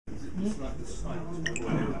Ladies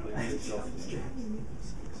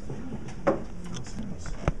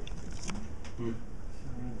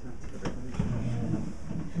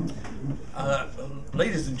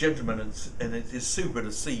and gentlemen, and it is super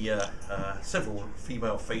to see several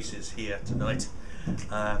female faces here tonight.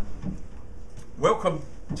 Welcome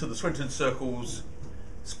to the Swinton Circle's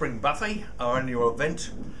Spring Buffet, our annual event.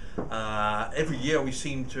 Every year we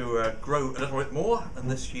seem to grow a little bit more, and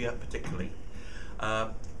this year particularly.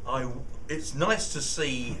 It's nice to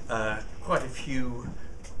see quite a few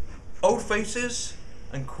old faces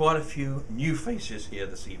and quite a few new faces here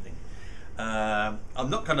this evening. I'm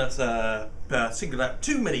not going to single out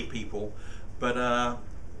too many people, but I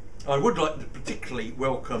would like to particularly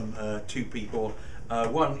welcome two people.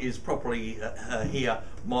 One is probably here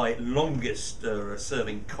my longest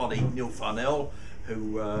serving colleague, Neil Farnell,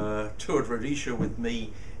 who toured Rhodesia with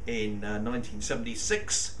me in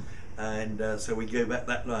 1976, and so we go back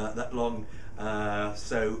that long.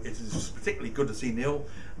 So it is particularly good to see Neil.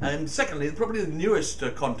 And secondly, probably the newest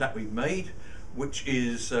contact we've made, which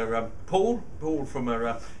is Paul from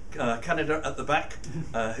Canada at the back,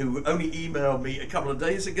 who only emailed me a couple of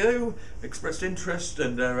days ago, expressed interest,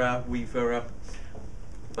 and we've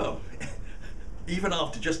well, even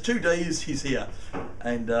after just 2 days, he's here.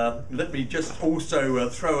 And let me just also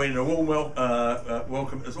throw in a warm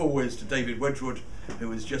welcome, as always, to David Wedgwood,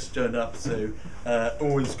 who has just turned up. So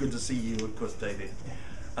always good to see you, of course, David.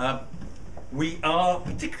 We are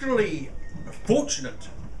particularly fortunate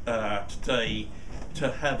today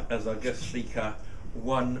to have as our guest speaker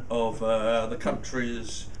one of the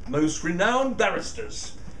country's most renowned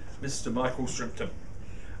barristers, Mr. Michael Shrimpton.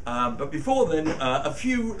 But before then, a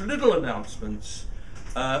few little announcements.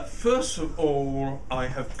 First of all, I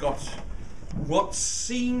have got what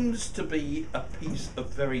seems to be a piece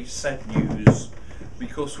of very sad news,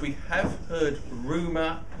 because we have heard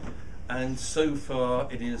rumour, and so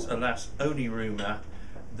far it is, alas, only rumour,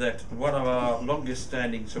 that one of our longest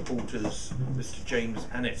standing supporters, Mr. James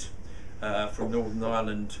Annett from Northern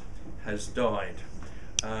Ireland, has died.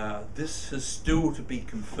 This has still to be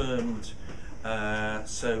confirmed,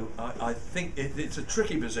 so I think it's a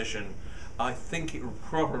tricky position. I think it will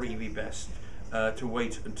probably be best to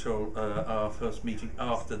wait until our first meeting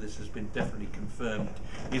after this has been definitely confirmed.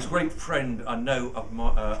 His great friend, I know,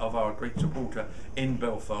 of our great supporter in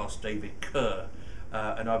Belfast, David Kerr,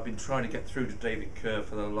 and I've been trying to get through to David Kerr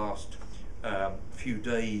for the last few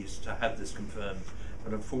days to have this confirmed,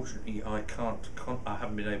 but unfortunately I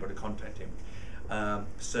haven't been able to contact him.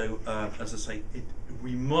 So as I say,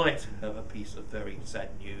 we might have a piece of very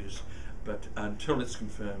sad news, but until it's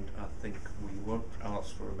confirmed, I think we won't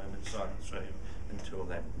ask for a moment's silence for him until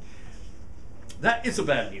then. That is the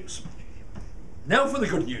bad news. Now for the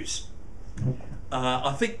good news.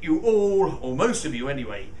 I think you all, or most of you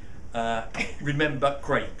anyway, remember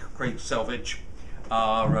Craig Selvage,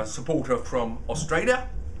 our supporter from Australia.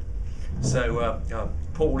 So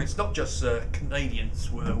Paul, it's not just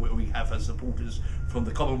Canadians where we have as supporters from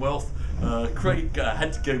the Commonwealth. Craig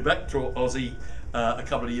had to go back to Aussie a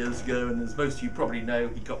couple of years ago, and as most of you probably know,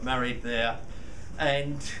 he got married there.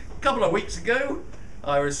 And a couple of weeks ago,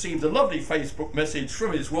 I received a lovely Facebook message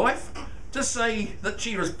from his wife to say that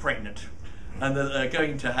she was pregnant and that they're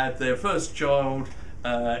going to have their first child.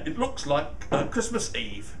 It looks like Christmas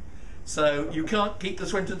Eve. So you can't keep the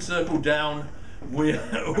Swinton Circle down. We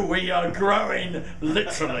are growing,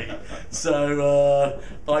 literally. So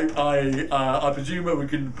I presume we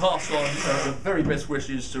can pass on the very best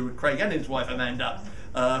wishes to Craig and his wife Amanda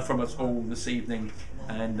from us all this evening.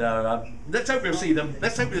 And let's hope we'll see them.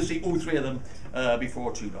 Let's hope we'll see all three of them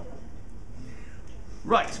before too long.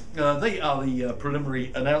 Right, they are the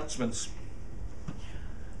preliminary announcements.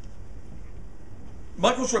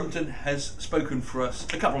 Michael Shrimpton has spoken for us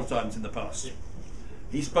a couple of times in the past.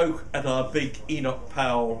 He spoke at our big Enoch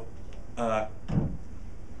Powell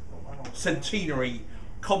centenary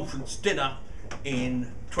conference dinner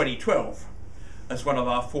in 2012 as one of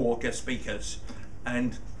our 4 guest speakers,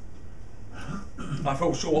 and I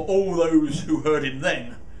feel sure all those who heard him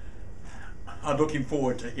then are looking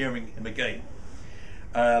forward to hearing him again.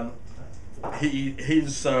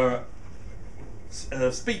 His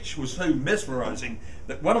speech was so mesmerising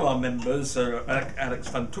that one of our members, Alex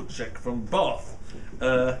van Tuchek from Bath,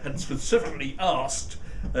 had specifically asked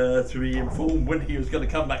to be informed when he was going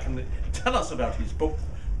to come back and tell us about his book,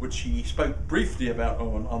 which he spoke briefly about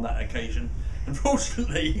on that occasion.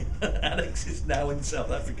 Unfortunately, Alex is now in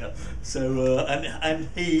South Africa, so and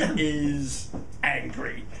he is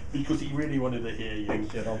angry because he really wanted to hear you.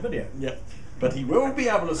 See it on video. Yeah, but he will be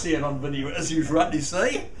able to see it on video, as you rightly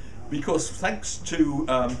say, because thanks to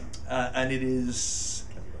and it is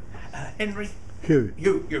Henry? Hugh.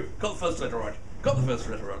 Hugh. Got the first letter right.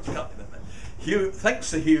 Hugh, thanks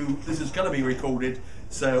to Hugh, this is going to be recorded,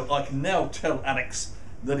 so I can now tell Alex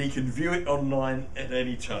that he can view it online at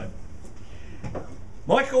any time.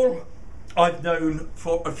 Michael, I've known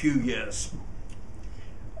for a few years.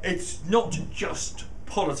 It's not just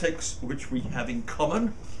politics which we have in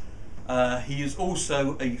common. He is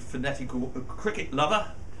also a fanatical cricket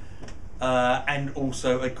lover and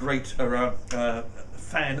also a great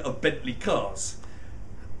fan of Bentley cars.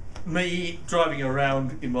 Me, driving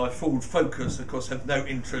around in my Ford Focus, of course, have no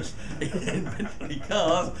interest in Bentley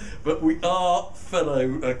cars, but we are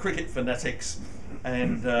fellow cricket fanatics,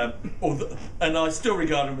 and I still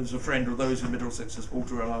regard him as a friend, although he's a Middlesex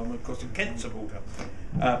supporter and I'm, of course, a Kent supporter.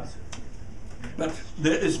 But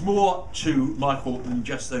there is more to Michael than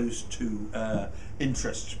just those two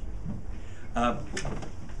interests.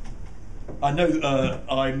 I know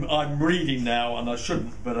I'm reading now, and I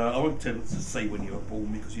shouldn't, but I won't tell to say when you were born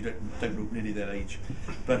because you don't look nearly that age.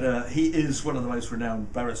 But he is one of the most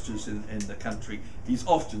renowned barristers in the country. He's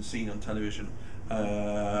often seen on television.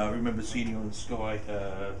 I remember seeing him on Sky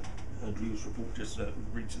News report just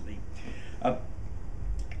recently.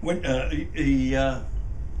 When he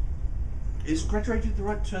is graduated the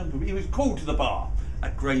right term, but he was called to the bar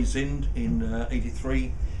at Gray's Inn in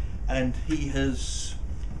 '83, and he has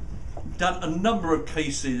done a number of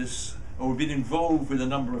cases, or been involved with a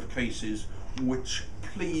number of cases which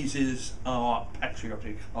pleases our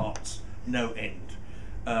patriotic hearts no end,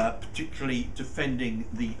 particularly defending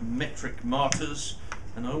the metric martyrs.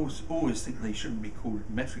 And I always think they shouldn't be called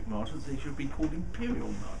metric martyrs, they should be called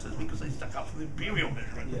imperial martyrs because they stuck up for the imperial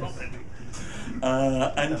measurement. Yes.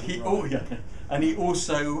 And he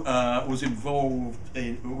also was involved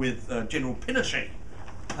with General Pinochet,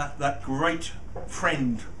 that great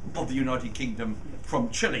friend of the United Kingdom from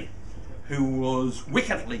Chile, who was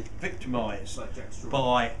wickedly victimised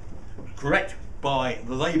by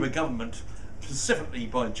the Labour government, specifically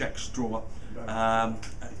by Jack Straw.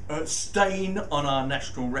 A stain on our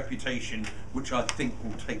national reputation, which I think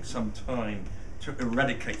will take some time to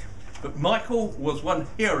eradicate. But Michael was one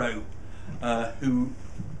hero who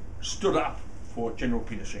stood up for General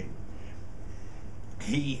Pinochet.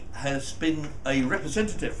 He has been a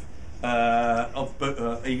representative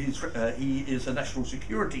he is a national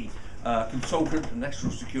security consultant, a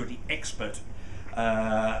national security expert,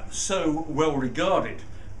 so well regarded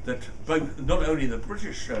that both not only the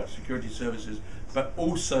British security services but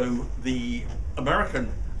also the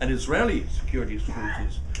American and Israeli security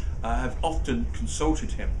forces have often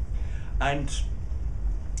consulted him, and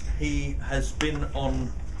he has been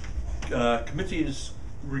on committees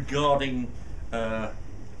regarding the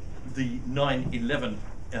 9/11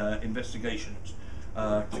 investigations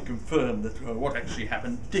to confirm that what actually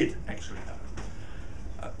happened did actually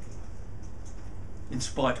happen, in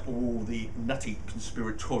spite of all the nutty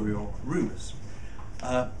conspiratorial rumours.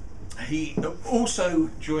 He also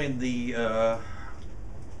joined the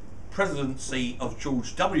presidency of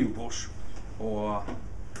George W. Bush, or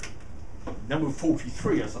number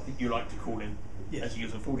 43, as I think you like to call him, yes, as he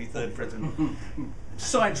was the 43rd president.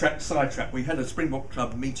 Sidetrack. We had a Springbok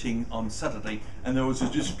Club meeting on Saturday, and there was a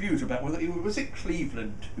dispute about whether it was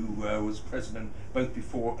Cleveland who was president both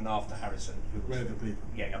before and after Harrison.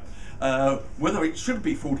 Whether it should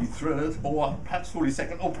be 43rd or perhaps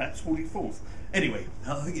 42nd or perhaps 44th. Anyway,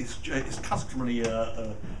 I think it's customarily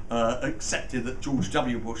accepted that George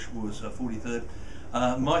W. Bush was 43rd.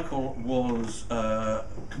 Michael was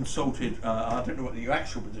consulted. I don't know what the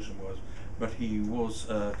actual position was, but he was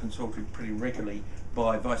consulted pretty regularly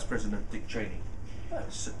by Vice President Dick Cheney.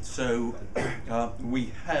 So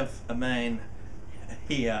we have a man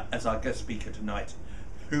here as our guest speaker tonight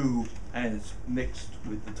who has mixed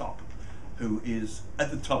with the top, who is at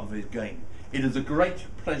the top of his game. It is a great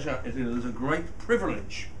pleasure, it is a great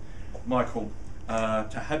privilege, Michael,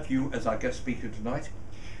 to have you as our guest speaker tonight.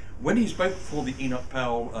 When he spoke for the Enoch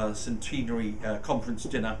Powell Centenary Conference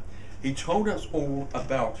dinner, he told us all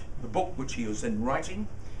about the book which he was then writing,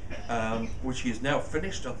 which he has now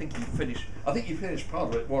finished. I think he finished part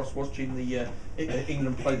of it whilst watching the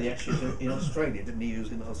England play the Ashes in Australia, didn't he? He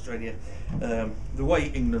was in Australia. The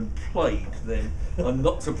way England played then, I'm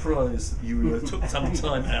not surprised that you took some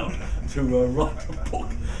time out to write a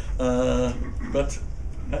book. But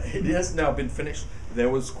it has now been finished. There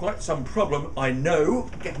was quite some problem, I know,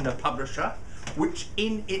 getting a publisher, which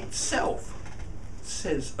in itself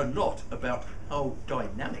says a lot about how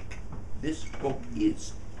dynamic this book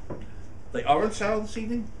is. They are on sale this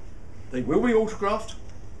evening. They will be autographed,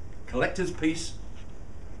 collector's piece.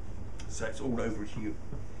 So it's all over to you.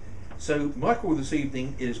 So Michael this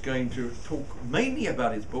evening is going to talk mainly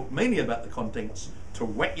about his book, mainly about the contents, to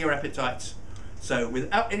whet your appetites. So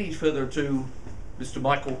without any further ado, Mr.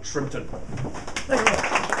 Michael Shrimpton. Thank you.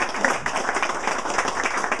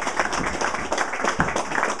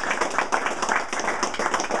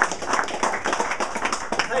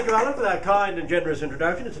 Thank you, Alan, for that kind and generous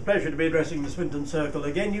introduction. It's a pleasure to be addressing the Swinton Circle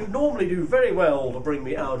again. You normally do very well to bring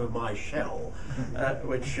me out of my shell,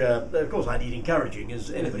 which, of course, I need encouraging, as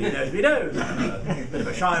anybody who knows me knows. A bit of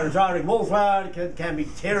a shy, retiring wallflower. It can be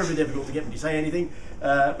terribly difficult to get me to say anything,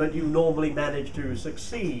 but you normally manage to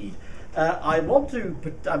succeed. I'm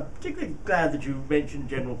particularly glad that you mentioned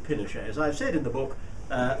General Pinochet. As I've said in the book,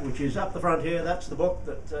 which is up the front here, that's the book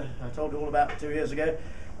that I told you all about 2 years ago.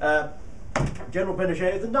 General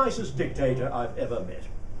Pinochet is the nicest dictator I've ever met.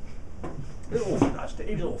 He was an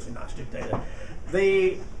awfully nice dictator.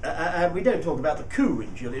 And we don't talk about the coup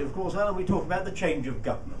in Chile, of course, Alan. We talk about the change of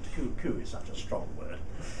government. Coup is such a strong word.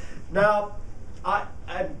 Now,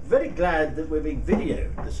 I'm very glad that we're being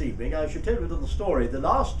videoed this evening. I should tell you a little story. The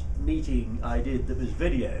last meeting I did that was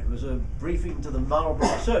videoed was a briefing to the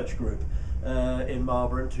Marlborough Research Group in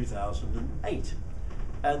Marlborough in 2008.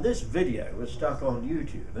 And this video was stuck on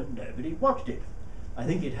YouTube and nobody watched it. I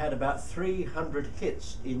think it had about 300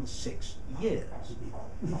 hits in 6 years.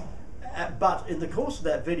 But in the course of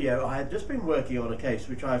that video, I had just been working on a case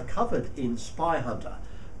which I've covered in Spyhunter.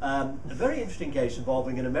 A very interesting case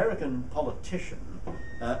involving an American politician,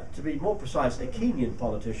 to be more precise, a Kenyan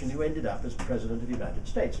politician who ended up as President of the United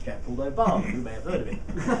States, a chap called Obama. You may have heard of him.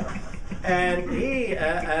 And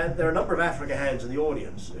there are a number of Africa hands in the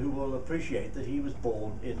audience who will appreciate that he was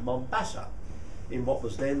born in Mombasa, in what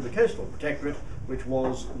was then the Coastal Protectorate, which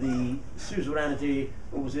was the suzerainty,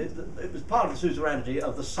 or was it? It was part of the suzerainty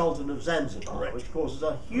of the Sultan of Zanzibar, which causes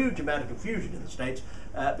a huge amount of confusion in the States,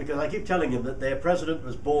 because I keep telling him that their president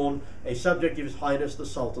was born a subject of His Highness the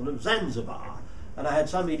Sultan of Zanzibar. And I had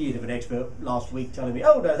some idiot of an expert last week telling me,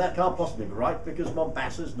 oh no, that can't possibly be right, because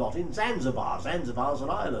Mombasa's not in Zanzibar. Zanzibar's an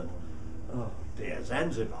island. Oh dear,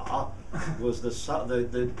 Zanzibar was the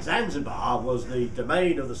Zanzibar was the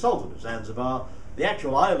domain of the Sultan of Zanzibar. The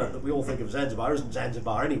actual island that we all think of Zanzibar isn't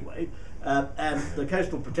Zanzibar anyway, and the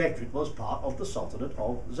Coastal Protectorate was part of the Sultanate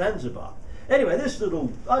of Zanzibar. Anyway,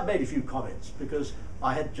 I made a few comments because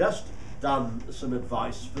I had just done some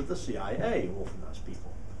advice for the CIA, awful nice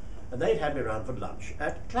people, and they'd had me around for lunch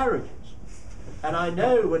at Claridge's. And I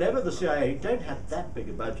know whenever the CIA don't have that big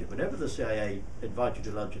a budget, whenever the CIA invite you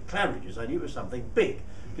to lunch at Claridge's, I knew it was something big,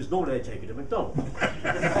 because normally they take you to McDonald's.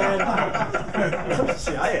 And it was the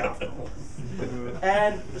CIA after all.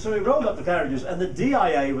 And so we rolled up to Claridge's, and the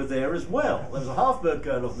DIA were there as well. There was a half-bird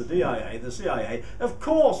colonel of the DIA, the CIA. Of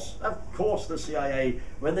course, the CIA,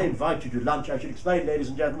 when they invite you to lunch, I should explain, ladies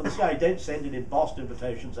and gentlemen, the CIA don't send an embossed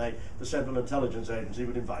invitation saying the Central Intelligence Agency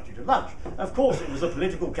would invite you to lunch. Of course, it was a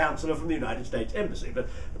political counselor from the United States Embassy, but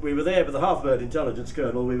we were there with the half-bird intelligence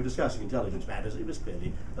colonel. We were discussing intelligence matters. It was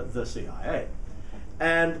clearly the CIA.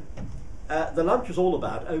 And the lunch was all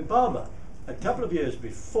about Obama. A couple of years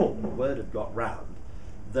before, word had got round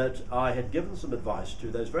that I had given some advice to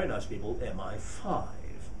those very nice people, MI5.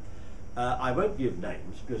 I won't give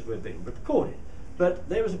names because we're being recorded, but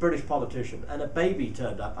there was a British politician and a baby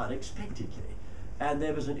turned up unexpectedly. And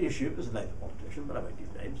there was an issue, it was a Labour politician, but I won't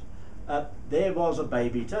give names. There was a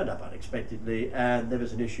baby turned up unexpectedly, and there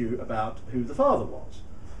was an issue about who the father was.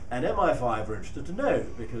 And MI5 were interested to know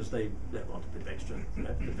because they wanted a bit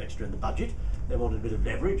of extra in the budget. They wanted a bit of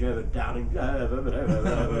leverage over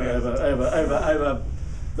over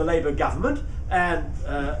the Labour government, and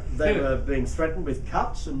they were being threatened with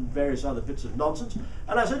cuts and various other bits of nonsense.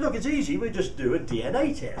 And I said, look, it's easy. We just do a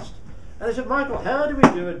DNA test. And they said, Michael, how do we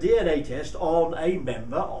do a DNA test on a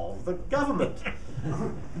member of the government?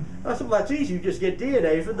 I said, well, that's easy. You just get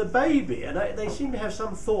DNA from the baby. And they seem to have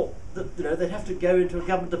some thought that they'd have to go into a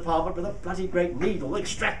government department with a bloody great needle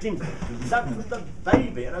extracting blood from the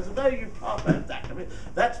baby. And I said, no, you can't have that. I mean,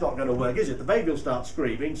 that's not going to work, is it? The baby will start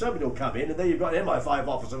screaming, somebody will come in, and then you've got an MI5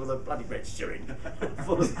 officer with a bloody great syringe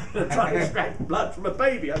full of trying to extract blood from a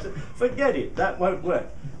baby. I said, forget it, that won't work.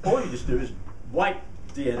 All you just do is wipe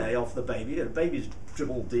DNA off the baby, and the baby's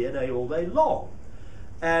dribbled DNA all day long.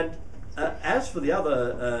 And as for the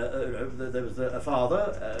other, there was a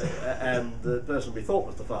father and the person we thought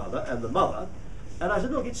was the father and the mother. And I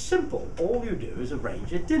said, look, it's simple. All you do is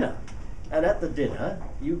arrange a dinner. And at the dinner,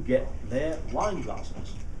 you get their wine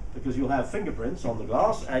glasses. Because you'll have fingerprints on the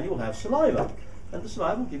glass and you'll have saliva. And the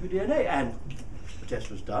saliva will give you DNA. And the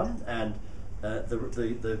test was done, and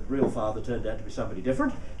The real father turned out to be somebody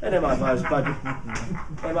different, and MI5's budget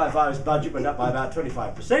MI5's budget went up by about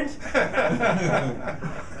 25%.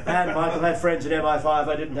 And Michael had friends in MI5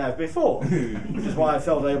 I didn't have before, which is why I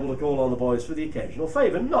felt able to call on the boys for the occasional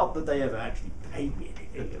favour. Not that they ever actually paid me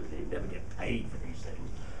anything; they never get paid for these things.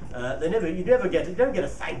 You don't get a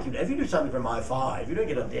thank you. If you do something for MI5, you don't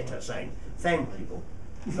get a letter saying thank you.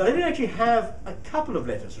 But I did actually have a couple of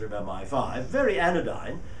letters from MI5, very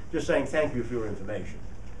anodyne, just saying thank you for your information.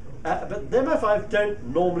 But the MI5 don't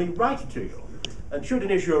normally write to you. And should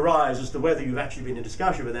an issue arise as to whether you've actually been in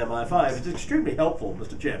discussion with MI5, it's extremely helpful,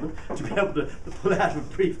 Mr. Chairman, to be able to pull out of a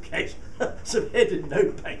briefcase some headed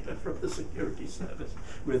notepaper from the security service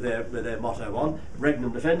with their motto on,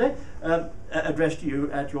 Regnum Defende, addressed to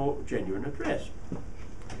you at your genuine address.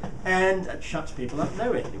 And it shuts people up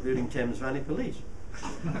no end, including Thames Valley Police.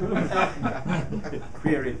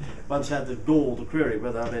 Once had the gall to query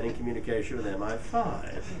whether I've any communication with MI5.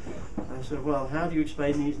 I said, well, how do you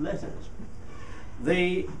explain these letters?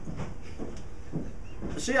 The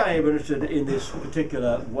CIA were interested in this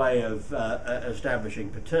particular way of establishing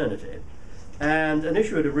paternity, and an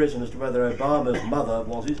issue had arisen as to whether Obama's mother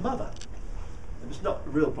was his mother. It was not a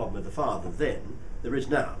real problem with the father then. There is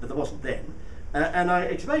now, but there wasn't then. And I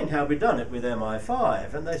explained how we'd done it with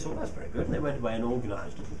MI5, and they thought, that's very good, and they went away and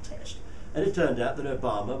organised a little test. And it turned out that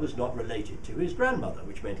Obama was not related to his grandmother,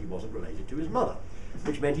 which meant he wasn't related to his mother,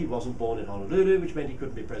 which meant he wasn't born in Honolulu, which meant he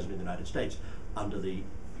couldn't be president of the United States under the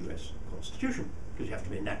US Constitution, because you have to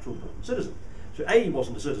be a natural born citizen. So A, he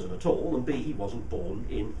wasn't a citizen at all, and B, he wasn't born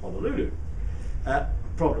in Honolulu.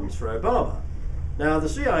 Problems for Obama. Now, the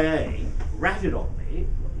CIA ratted on me,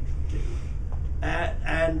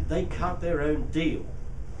 and they cut their own deal.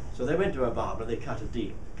 So they went to Obama and they cut a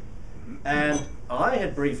deal. And I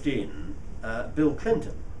had briefed in Bill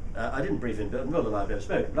Clinton. I didn't brief in Bill and I've never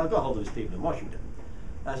spoken, but I got hold of these people in Washington.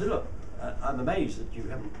 I said, look, I'm amazed that you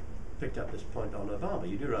haven't picked up this point on Obama.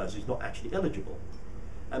 You do realise he's not actually eligible.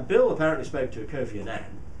 And Bill apparently spoke to Kofi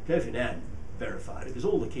Annan. Kofi Annan verified it, because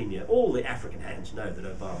all the African hands know that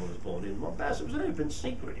Obama was born in Mombasa. It was an open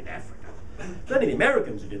secret in Africa. It's only the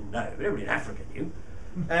Americans who didn't know, but everybody in Africa knew.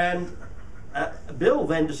 And Bill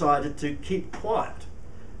then decided to keep quiet,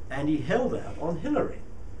 and he held out on Hillary.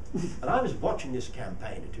 And I was watching this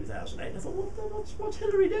campaign in 2008, and I thought, what's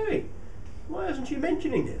Hillary doing? Why isn't she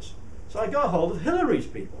mentioning this? So I got hold of Hillary's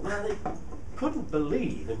people. Now, they couldn't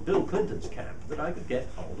believe in Bill Clinton's camp that I could get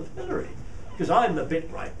hold of Hillary. Because I'm a bit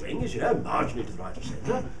right-wing, as you know, marginally to the right of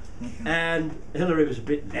centre, and Hillary was a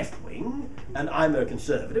bit left-wing, and I'm a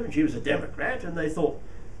conservative, and she was a Democrat, and they thought,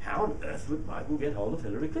 how on earth would Michael get hold of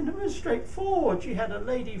Hillary Clinton? It was straightforward. She had a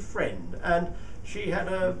lady friend, and she had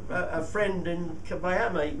a friend in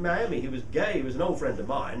Miami who was gay, who was an old friend of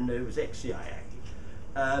mine, who was ex-CIA.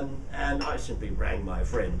 And I simply rang my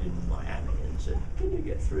friend in Miami and said, can you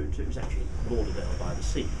get through to, it was actually Lauderdale by the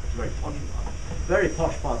Sea, it's a very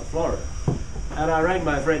posh part of Florida. And I rang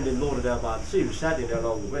my friend in Lauderdale by the Sea, who was standing there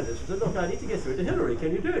along with us, and said, look, I need to get through to Hillary,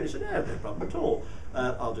 can you do it? He said, no problem at all.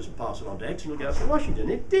 I'll just pass it on to X and we'll go up to Washington.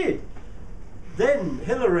 It did. Then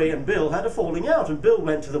Hillary and Bill had a falling out, and Bill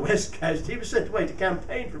went to the West Coast. He was sent away to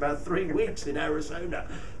campaign for about 3 weeks in Arizona,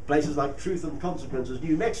 places like Truth and Consequences,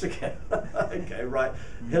 New Mexico. Okay, right.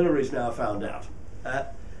 Hillary's now found out.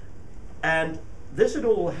 And this had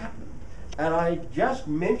all happened, and I just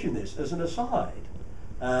mentioned this as an aside.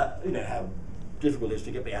 You know how difficult it is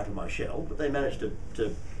to get me out of my shell, but they managed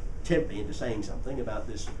to tempt me into saying something about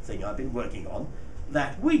this thing I've been working on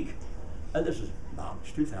that week. And this was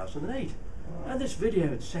March 2008. And this video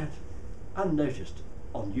had sat unnoticed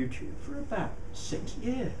on YouTube for about 6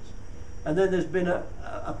 years. And then there's been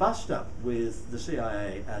a bust-up with the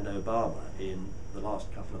CIA and Obama in the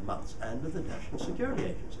last couple of months, and with the National Security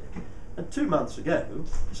Agency. And 2 months ago,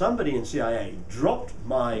 somebody in CIA dropped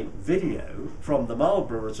my video from the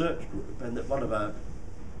Marlborough Research Group, and that one of our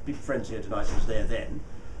big friends here tonight was there then,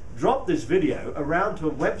 dropped this video around to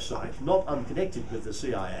a website not unconnected with the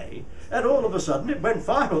CIA, and all of a sudden it went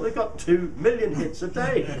viral. It got 2 million hits a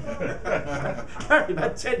day. Apparently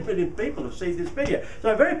about 10 million people have seen this video.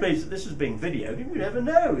 So I'm very pleased that this is being videoed. You never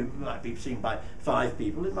know. It might be seen by 5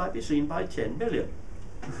 people. It might be seen by 10 million.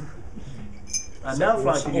 I'm now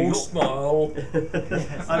flying to New York. Smile.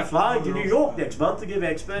 I'm flying to New York next month to give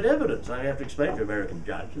expert evidence. I have to explain to American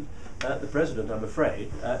judges the president, I'm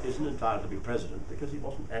afraid, isn't entitled to be president because he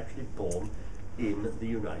wasn't actually born in the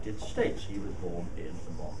United States. He was born in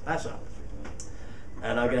Mombasa.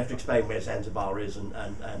 And I'm going to have to explain where Zanzibar is and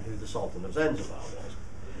who the Sultan of Zanzibar was.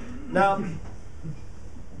 Now,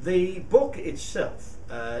 the book itself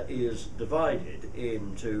is divided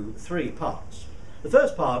into 3 parts. The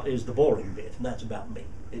first part is the boring bit, and that's about me.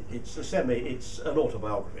 It's an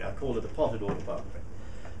autobiography. I call it a potted autobiography.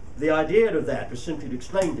 The idea of that was simply to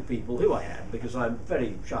explain to people who I am, because I'm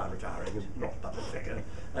very shy and retiring and not a public figure.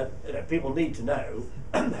 People need to know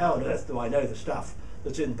how on earth do I know the stuff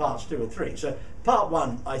that's in parts 2 and 3. So part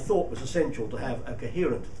 1 I thought was essential to have a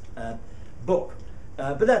coherent book,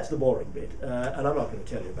 but that's the boring bit, and I'm not going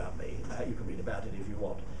to tell you about me. You can read about it if you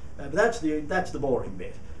want. But that's the boring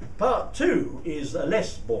bit. Part 2 is a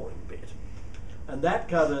less boring bit, and that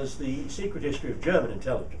covers the secret history of German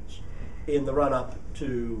intelligence in the run-up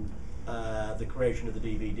to the creation of the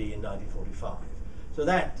DVD in 1945. So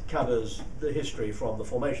that covers the history from the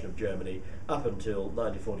formation of Germany up until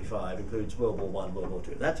 1945, includes World War I, World War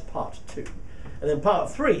II. That's part 2. And then part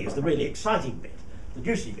 3 is the really exciting bit, the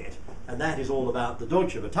juicy bit, and that is all about the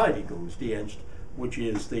Deutsche Verteidigungsdienst, which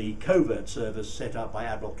is the covert service set up by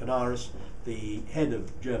Admiral Canaris, the head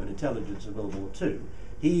of German intelligence in World War II.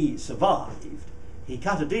 He survived. He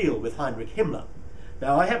cut a deal with Heinrich Himmler.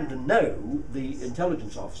 Now, I happen to know the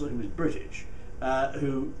intelligence officer, who was British,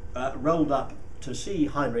 who rolled up to see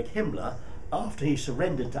Heinrich Himmler after he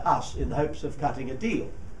surrendered to us in the hopes of cutting a deal.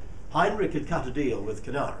 Heinrich had cut a deal with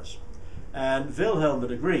Canaris, and Wilhelm had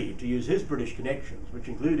agreed to use his British connections, which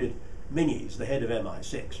included Mingies, the head of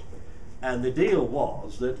MI6. And the deal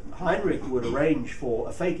was that Heinrich would arrange for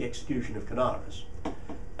a fake execution of Canaris,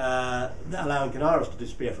 allowing Canaris to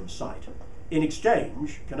disappear from sight. In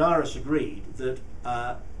exchange, Canaris agreed that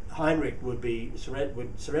Heinrich would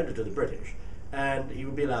surrender to the British, and he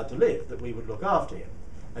would be allowed to live, that we would look after him.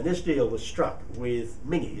 And this deal was struck with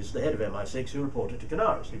Mingies, the head of MI6, who reported to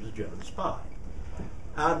Canaris. He was a German spy.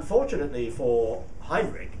 Unfortunately for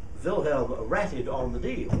Heinrich, Wilhelm ratted on the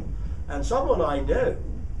deal, and someone I know,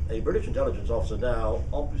 a British intelligence officer now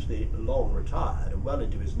obviously long retired and well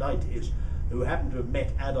into his 90s, who happened to have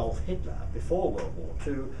met Adolf Hitler before World War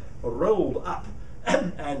II, rolled up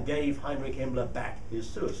and gave Heinrich Himmler back his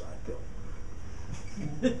suicide pill.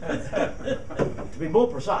 To be more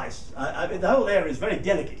precise, I mean, the whole area is very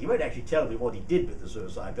delicate. He won't actually tell me what he did with the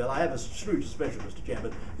suicide pill. I have a shrewd suspicion, Mr.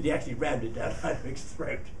 Chairman, that he actually rammed it down Heinrich's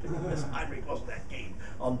throat, because Heinrich wasn't that keen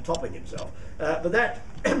on topping himself. But that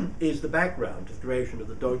is the background to the creation of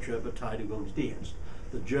the Deutsche Verteidigungsdienst,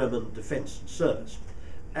 the German Defence Service.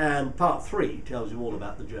 And part 3 tells you all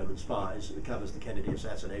about the German spies. It covers the Kennedy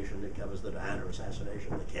assassination, it covers the Diana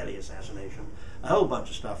assassination, the Kelly assassination, a whole bunch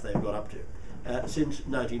of stuff they've got up to since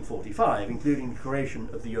 1945, including the creation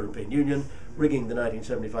of the European Union, rigging the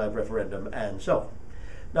 1975 referendum, and so on.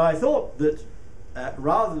 Now, I thought that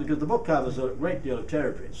because the book covers a great deal of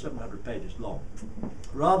territory, it's 700 pages long,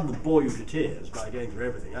 rather than bore you to tears by going through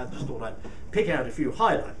everything, I just thought I'd pick out a few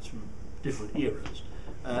highlights from different eras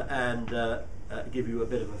and give you a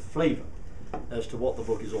bit of a flavour as to what the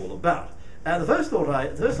book is all about. And the first thing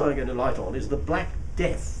I'm going to light on is the Black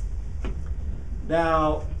Death.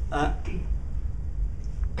 Now,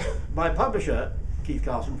 my publisher, Keith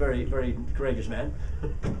Carson, very, very courageous man.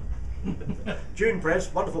 June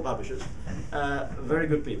Press, wonderful publishers, very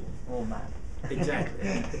good people. All man. Exactly.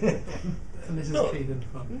 And this is Cleveland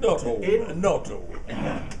fun. Not all. Not all.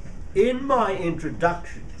 In my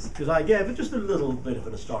introduction, because I gave just a little bit of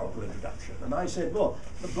an historical introduction, and I said, well,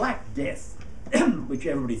 the Black Death, which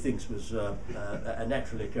everybody thinks was a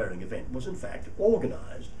naturally occurring event, was in fact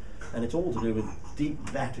organised, and it's all to do with deep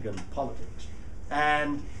Vatican politics.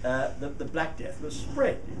 And the Black Death was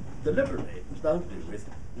spread deliberately. It was nothing to do with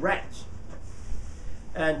rats.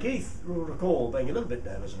 And Keith will recall being a little bit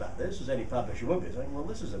nervous about this, as any publisher would be, saying, well,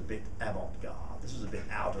 this is a bit avant-garde, this is a bit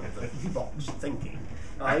out of the box thinking.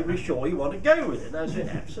 Are we sure you want to go with it? And I said,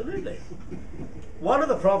 absolutely. One of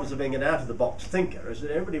the problems of being an out-of-the-box thinker is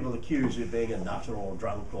that everybody will accuse you of being a nutter or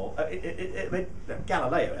drunk, or...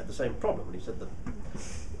 Galileo had the same problem when he said the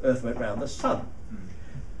Earth went round the sun.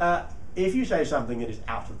 If you say something that is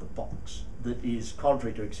out of the box, that is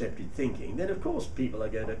contrary to accepted thinking, then of course people are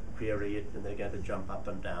going to query it, and they're going to jump up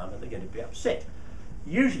and down, and they're going to be upset.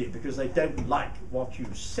 Usually because they don't like what you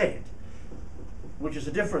said, which is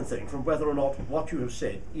a different thing from whether or not what you have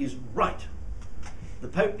said is right. The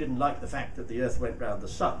Pope didn't like the fact that the Earth went round the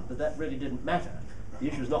sun, but that really didn't matter. The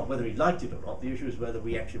issue is not whether he liked it or not, the issue is whether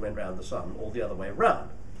we actually went round the sun or the other way round.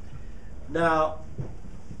 Now,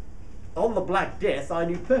 on the Black Death, I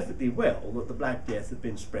knew perfectly well that the Black Death had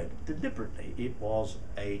been spread deliberately. It was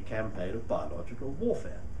a campaign of biological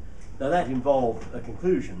warfare. Now that involved a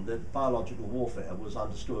conclusion that biological warfare was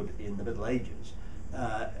understood in the Middle Ages,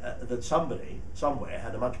 that somebody, somewhere,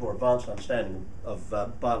 had a much more advanced understanding of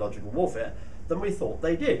biological warfare than we thought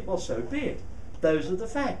they did. Well, so be it. Those are the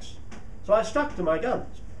facts. So I stuck to my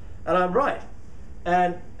guns. And I'm right.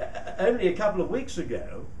 And only a couple of weeks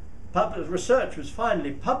ago, research was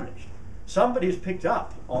finally published. Somebody's picked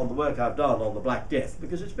up on the work I've done on the Black Death,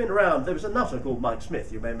 because it's been around. There was a nutter called Mike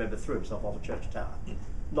Smith, you may remember, threw himself off a church tower.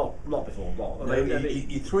 Not before long. No,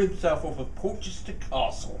 he threw himself off of Porchester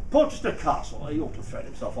Castle. Porchester Castle. He ought to have thrown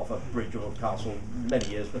himself off a bridge or a castle many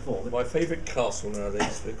years before. My favourite castle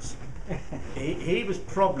nowadays, folks. He was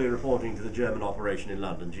probably reporting to the German operation in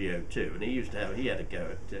London, GO2, and he had a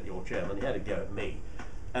go at your chairman, he had a go at me.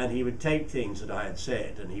 And he would take things that I had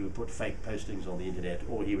said and he would put fake postings on the internet,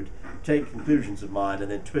 or he would take conclusions of mine and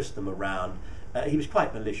then twist them around. He was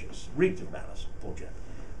quite malicious, reeked of malice, poor chap.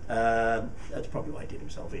 That's probably why he did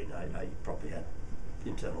himself in. I probably had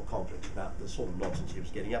internal conflicts about the sort of nonsense he was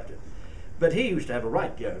getting up to. But he used to have a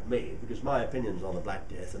right go at me, because my opinions on the Black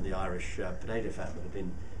Death and the Irish potato famine have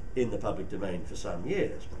been in the public domain for some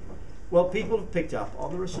years. Well, people have picked up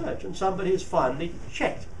on the research, and somebody has finally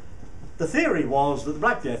checked. The theory was that the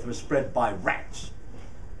Black Death was spread by rats.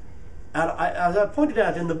 And as I pointed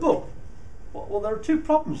out in the book, well, there are two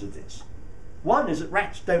problems with this. One is that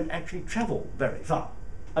rats don't actually travel very far.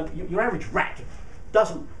 Your average rat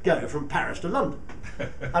doesn't go from Paris to London.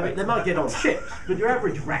 I mean, they might get on ships, but your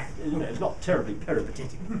average rat, is not terribly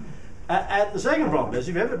peripatetic. And the second problem is,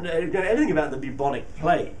 if you ever know anything about the bubonic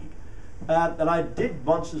plague, and I did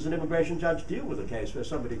once, as an immigration judge, deal with a case where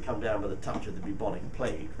somebody had come down with a touch of the bubonic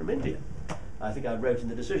plague from India. I think I wrote in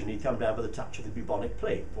the decision he'd come down with a touch of the bubonic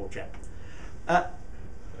plague, poor chap.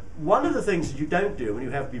 One of the things that you don't do when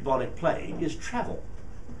you have bubonic plague is travel.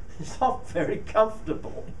 It's not very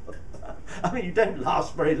comfortable. I mean, you don't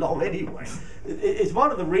last very long anyway. It's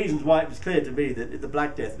one of the reasons why it was clear to me that the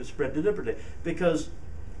Black Death was spread deliberately, because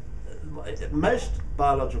most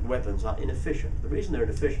biological weapons are inefficient. The reason they're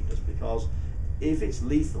inefficient is because if it's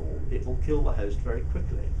lethal, it will kill the host very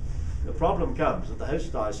quickly. The problem comes that the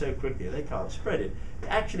host dies so quickly they can't spread it.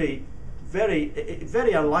 Actually,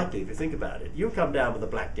 very unlikely if you think about it. You come down with the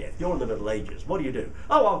Black Death, you're in the Middle Ages, what do?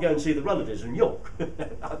 Oh, I'll go and see the relatives in York.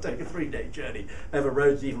 I'll take a 3-day journey over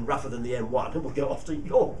roads even rougher than the M1 and we'll go off to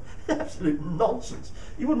York. Absolute nonsense.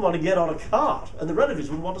 You wouldn't want to get on a cart, and the relatives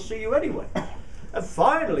wouldn't want to see you anyway. And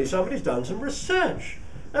finally somebody's done some research,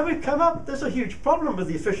 and we've come up, there's a huge problem with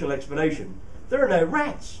the official explanation. There are no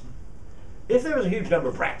rats. If there was a huge number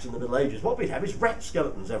of rats in the Middle Ages, what we'd have is rat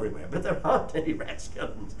skeletons everywhere, but there aren't any rat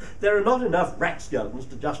skeletons. There are not enough rat skeletons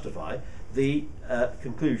to justify the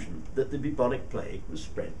conclusion that the bubonic plague was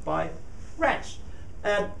spread by rats.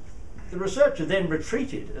 And the researcher then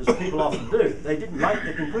retreated, as people often do. They didn't like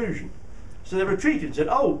the conclusion. So they retreated and said,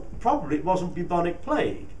 oh, probably it wasn't bubonic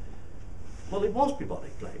plague. Well, it was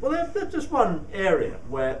bubonic plague. Well, that's just one area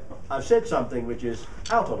where I've said something which is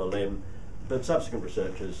out on a limb, but subsequent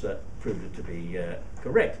research has proved it to be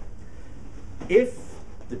correct. If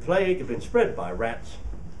the plague had been spread by rats,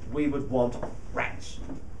 we would want rats.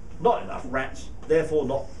 Not enough rats, therefore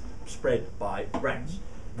not spread by rats.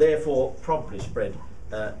 Therefore probably spread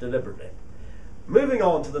deliberately. Moving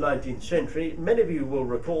on to the 19th century, many of you will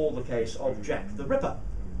recall the case of Jack the Ripper.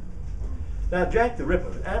 Now, Jack the Ripper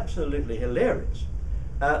was absolutely hilarious.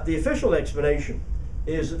 The official explanation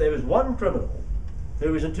is that there was one criminal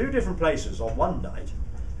who was in 2 different places on one night,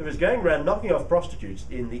 who was going around knocking off prostitutes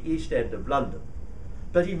in the East End of London,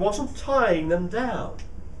 but he wasn't tying them down.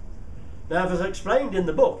 Now, as I explained in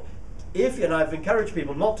the book, and I've encouraged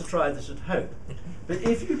people not to try this at home, but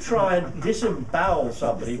if you try and disembowel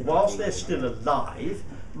somebody whilst they're still alive,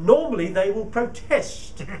 normally they will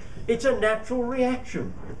protest. It's a natural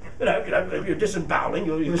reaction. You're disemboweling,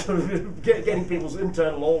 you're sort of getting people's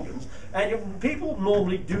internal organs, and people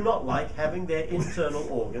normally do not like having their internal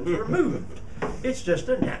organs removed. It's just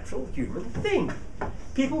a natural human thing.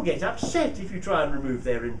 People get upset if you try and remove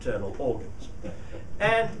their internal organs.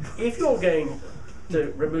 And if you're going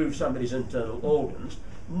to remove somebody's internal organs,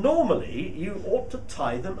 normally you ought to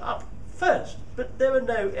tie them up first. But there were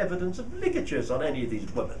no evidence of ligatures on any of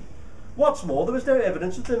these women. What's more, there was no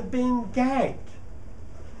evidence of them being gagged.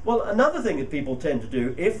 Well, another thing that people tend to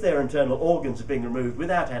do if their internal organs are being removed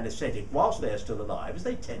without anaesthetic whilst they're still alive is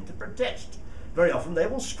they tend to protest. Very often they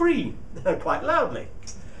will scream quite loudly.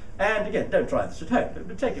 And again, don't try this at home,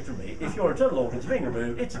 but take it from me, if your internal organs are being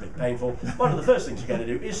removed, it's a bit painful. One of the first things you're going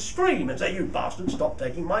to do is scream and say, you bastard, stop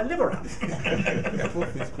taking my liver out.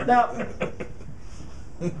 Now,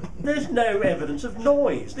 there's no evidence of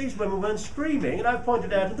noise. These women weren't screaming, and I've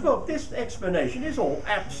pointed out in the book, this explanation is all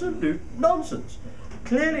absolute nonsense.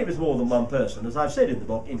 Clearly it was more than one person. As I've said in the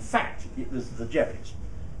book, in fact, it was the Jerrys.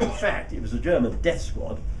 In fact, it was a German death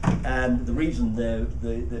squad, and the reason the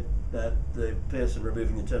person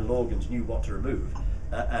removing the internal organs knew what to remove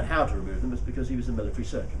and how to remove them was because he was a military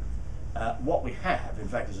surgeon. What we have, in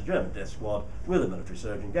fact, is a German death squad with a military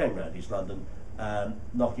surgeon going around East London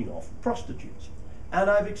knocking off prostitutes. And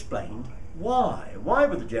I've explained why. Why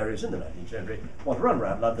would the Jerrys in the 19th century want to run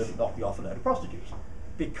around London knocking off a load of prostitutes?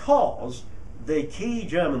 Because the key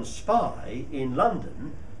German spy in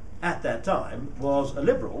London at that time was a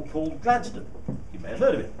liberal called Gladstone. You may have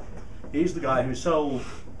heard of him. He's the guy who sold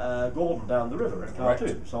Gordon down the river at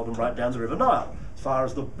Khartoum, sold him right down the River Nile, as far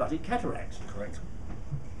as the bloody cataracts. Correct.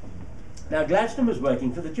 Now, Gladstone was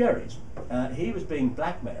working for the Jerrys. He was being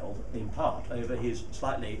blackmailed in part over his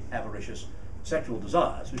slightly avaricious sexual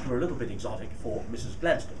desires, which were a little bit exotic for Mrs.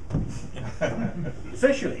 Gladstone.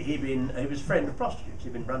 Officially, he was a friend of prostitutes.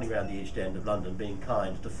 He'd been running around the East End of London being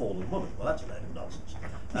kind to fallen women. Well, that's a load of nonsense.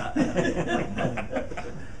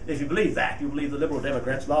 If you believe that, you believe the Liberal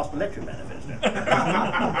Democrats' last election manifesto. I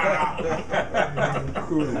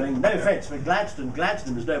mean, no offence, but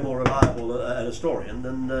Gladstone is no more reliable a historian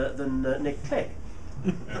than Nick Clegg.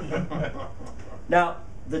 Now,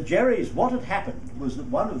 the Jerrys, what had happened was that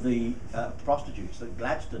one of the prostitutes that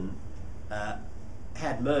Gladstone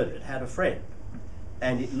had murdered had a friend,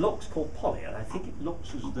 and it looks, called Polly, and I think it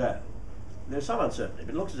looks as though, there's some uncertainty,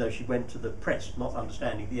 but it looks as though she went to the press, not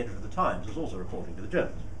understanding the editor of the Times was also reporting to the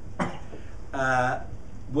Germans.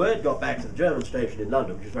 Word got back to the German station in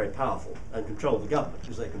London, which is very powerful and controlled the government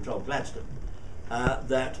because they controlled Gladstone,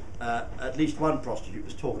 that at least one prostitute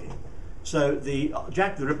was talking. So the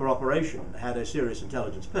Jack the Ripper operation had a serious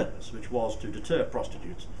intelligence purpose, which was to deter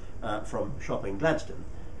prostitutes from shopping Gladstone,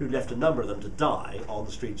 who left a number of them to die on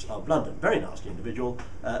the streets of London. Very nasty individual,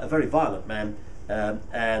 a very violent man,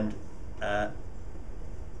 and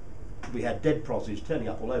we had dead prostitutes turning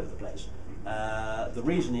up all over the place. The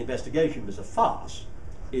reason the investigation was a farce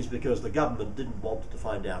is because the government didn't want to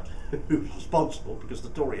find out who was responsible, because the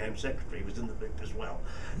Tory Home Secretary was in the loop as well.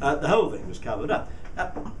 The whole thing was covered up.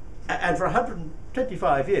 And for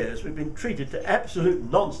 125 years we've been treated to absolute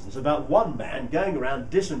nonsense about one man going around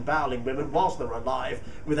disemboweling women whilst they're alive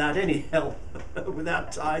without any help,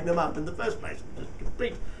 without tying them up in the first place. Just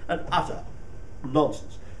complete and utter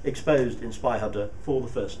nonsense exposed in Spyhunter for the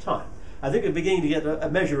first time. I think we're beginning to get a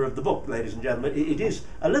measure of the book, ladies and gentlemen. It is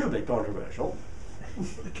a little bit controversial.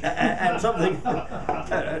 And something,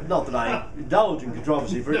 not that I indulge in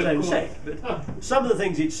controversy for its own sake, but some of the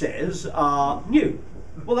things it says are new.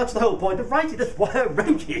 Well, that's the whole point of writing. That's why I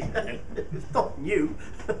wrote it. It's not new.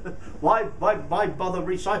 Why bother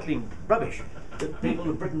recycling rubbish that people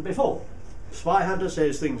have written before? Spyhunter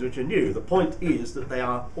says things which are new. The point is that they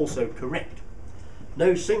are also correct.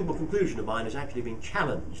 No single conclusion of mine has actually been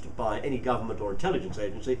challenged by any government or intelligence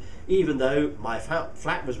agency, even though my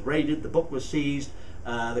flat was raided, the book was seized,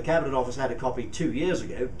 the Cabinet Office had a copy 2 years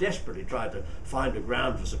ago, desperately tried to find a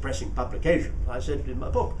ground for suppressing publication. I said in my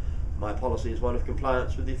book, my policy is one of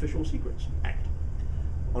compliance with the Official Secrets Act.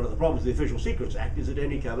 One of the problems with the Official Secrets Act is it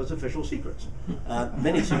only covers official secrets.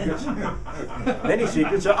 Many secrets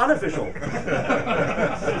are unofficial.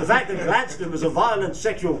 The fact that Gladstone was a violent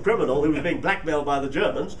sexual criminal who was being blackmailed by the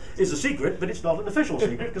Germans is a secret, but it's not an official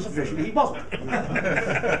secret, because officially he wasn't.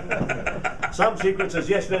 Some secrets, as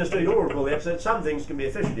Westminster Oracle said, some things can be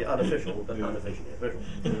officially unofficial, but unofficially official.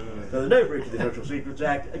 So there's no breach of the Official Secrets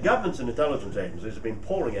Act. Governments and intelligence agencies have been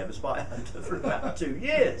poring over Spyhunter for about 2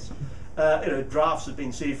 years. Drafts have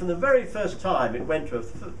been seen from the very first time it went to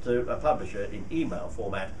a publisher in email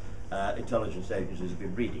format. Intelligence agencies have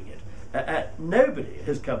been reading it. Nobody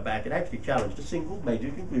has come back and actually challenged a single major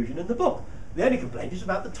conclusion in the book. The only complaint is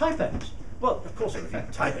about the typos. Well, of course there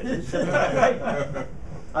are typos.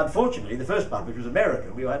 Unfortunately, the first publisher was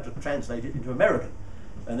American. We had to translate it into American,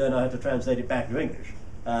 and then I had to translate it back to English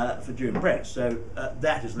for June press. So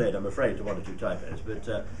that has led, I'm afraid, to 1 or 2 typos, but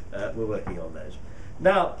we're working on those.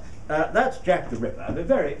 Now, that's Jack the Ripper. I mean,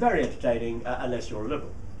 very, very entertaining, unless you're a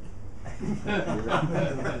liberal. And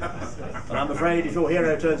I'm afraid if your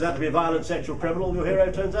hero turns out to be a violent sexual criminal, your hero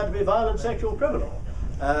turns out to be a violent sexual criminal.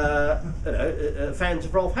 Fans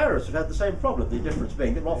of Rolf Harris have had the same problem. The difference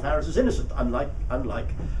being that Rolf Harris is innocent, unlike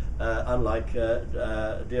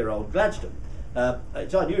dear old Gladstone.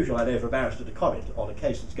 It's unusual, I know, for a barrister to comment on a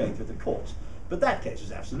case that's going through the courts, but that case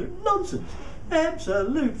is absolute nonsense,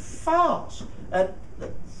 absolute farce. And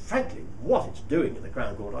frankly, what it's doing in the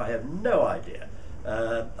Crown Court, I have no idea.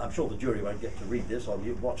 I'm sure the jury won't get to read this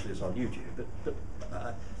watch this on YouTube, but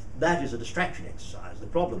that is a distraction exercise. The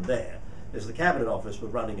problem there is the Cabinet Office were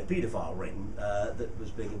running a paedophile ring that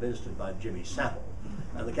was being administered by Jimmy Savile,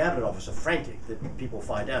 and the Cabinet Office are frantic that people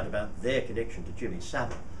find out about their connection to Jimmy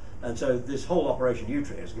Savile. And so this whole Operation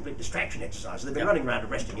Nutria is a complete distraction exercise. So they've been running around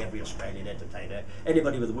arresting every Australian entertainer,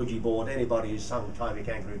 anybody with a woodgie board, anybody who's sung Timey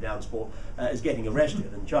Kangaroo Down Sport is getting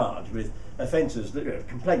arrested and charged with offences, that,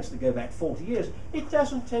 complaints that go back 40 years. It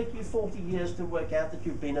doesn't take you 40 years to work out that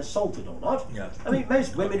you've been assaulted or not. Yeah. I mean,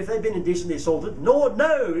 most women, if they've been indecently assaulted, no,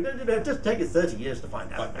 it doesn't take you 30 years to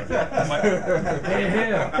find out. In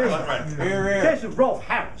case of Rolf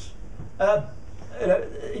Harris,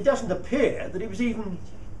 it doesn't appear that he was even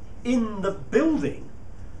in the building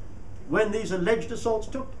when these alleged assaults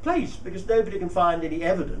took place, because nobody can find any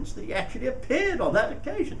evidence that he actually appeared on that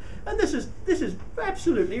occasion. And this is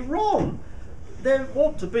absolutely wrong. There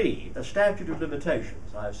ought to be a statute of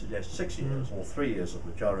limitations. I suggest 6 years or 3 years of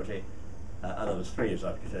majority. In other words, 3 years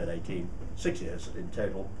after you turn 18, 6 years in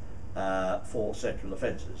total for sexual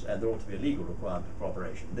offences, and there ought to be a legal requirement for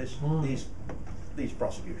cooperation. These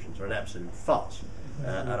prosecutions are an absolute farce,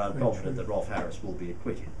 and I'm confident that Rolf Harris will be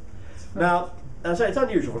acquitted. Now, as I say, it's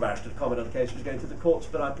unusual for a barrister to comment on a case which is going through the courts,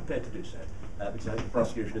 but I'm prepared to do so, because I think the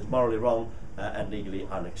prosecution is morally wrong and legally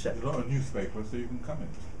unacceptable. There's not a newspaper, so you can come in.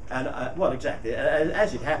 And, well, exactly.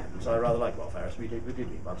 As it happens, I rather like Rolf Harris. We did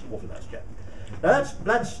meet once, an awfully nice chap. Now,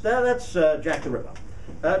 that's Jack the Ripper.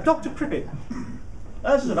 Dr. Crippen.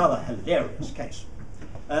 This is another hilarious case.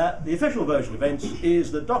 The official version of events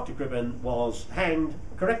is that Dr. Crippen was hanged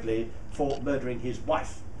correctly for murdering his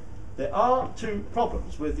wife. There are two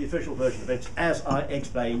problems with the official version of events, as I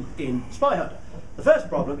explained in Spyhunter. The first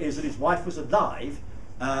problem is that his wife was alive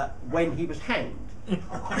when he was hanged.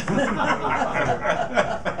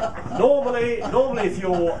 Normally, if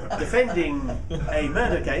you're defending a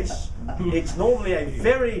murder case, it's normally a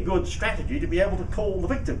very good strategy to be able to call the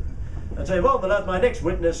victim and say, well, my love, my next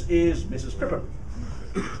witness is Mrs. Crippen.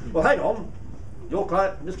 Well, hang on, your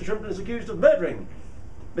client, Mr. Shrimpton, is accused of murdering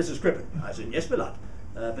Mrs. Crippen. I said, yes, my love,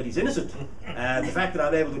 but he's innocent. And the fact that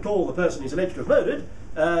I'm able to call the person he's alleged to have murdered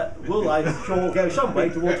will, I'm sure, go some way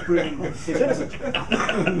towards proving his innocence.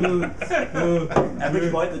 At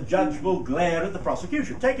which point the judge will glare at the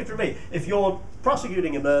prosecution. Take it from me, if you're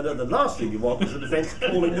prosecuting a murder, the last thing you want is the defence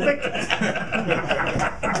calling the victim.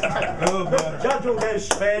 The judge will go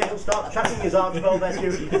spare, he'll start chucking his Archibald at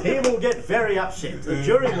you, he will get very upset, the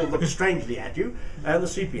jury will look strangely at you, and the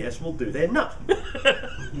CPS will do their nut.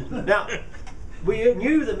 Now, we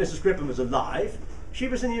knew that Mrs. Crippen was alive. She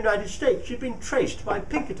was in the United States. She'd been traced by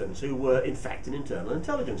Pinkertons, who were in fact an internal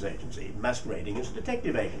intelligence agency, masquerading as a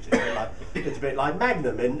detective agency. It's a bit like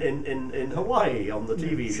Magnum in Hawaii on the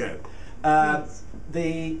TV show.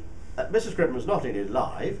 Mrs. Crippen was not only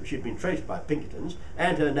alive, she'd been traced by Pinkertons,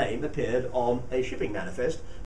 and her name appeared on a shipping manifest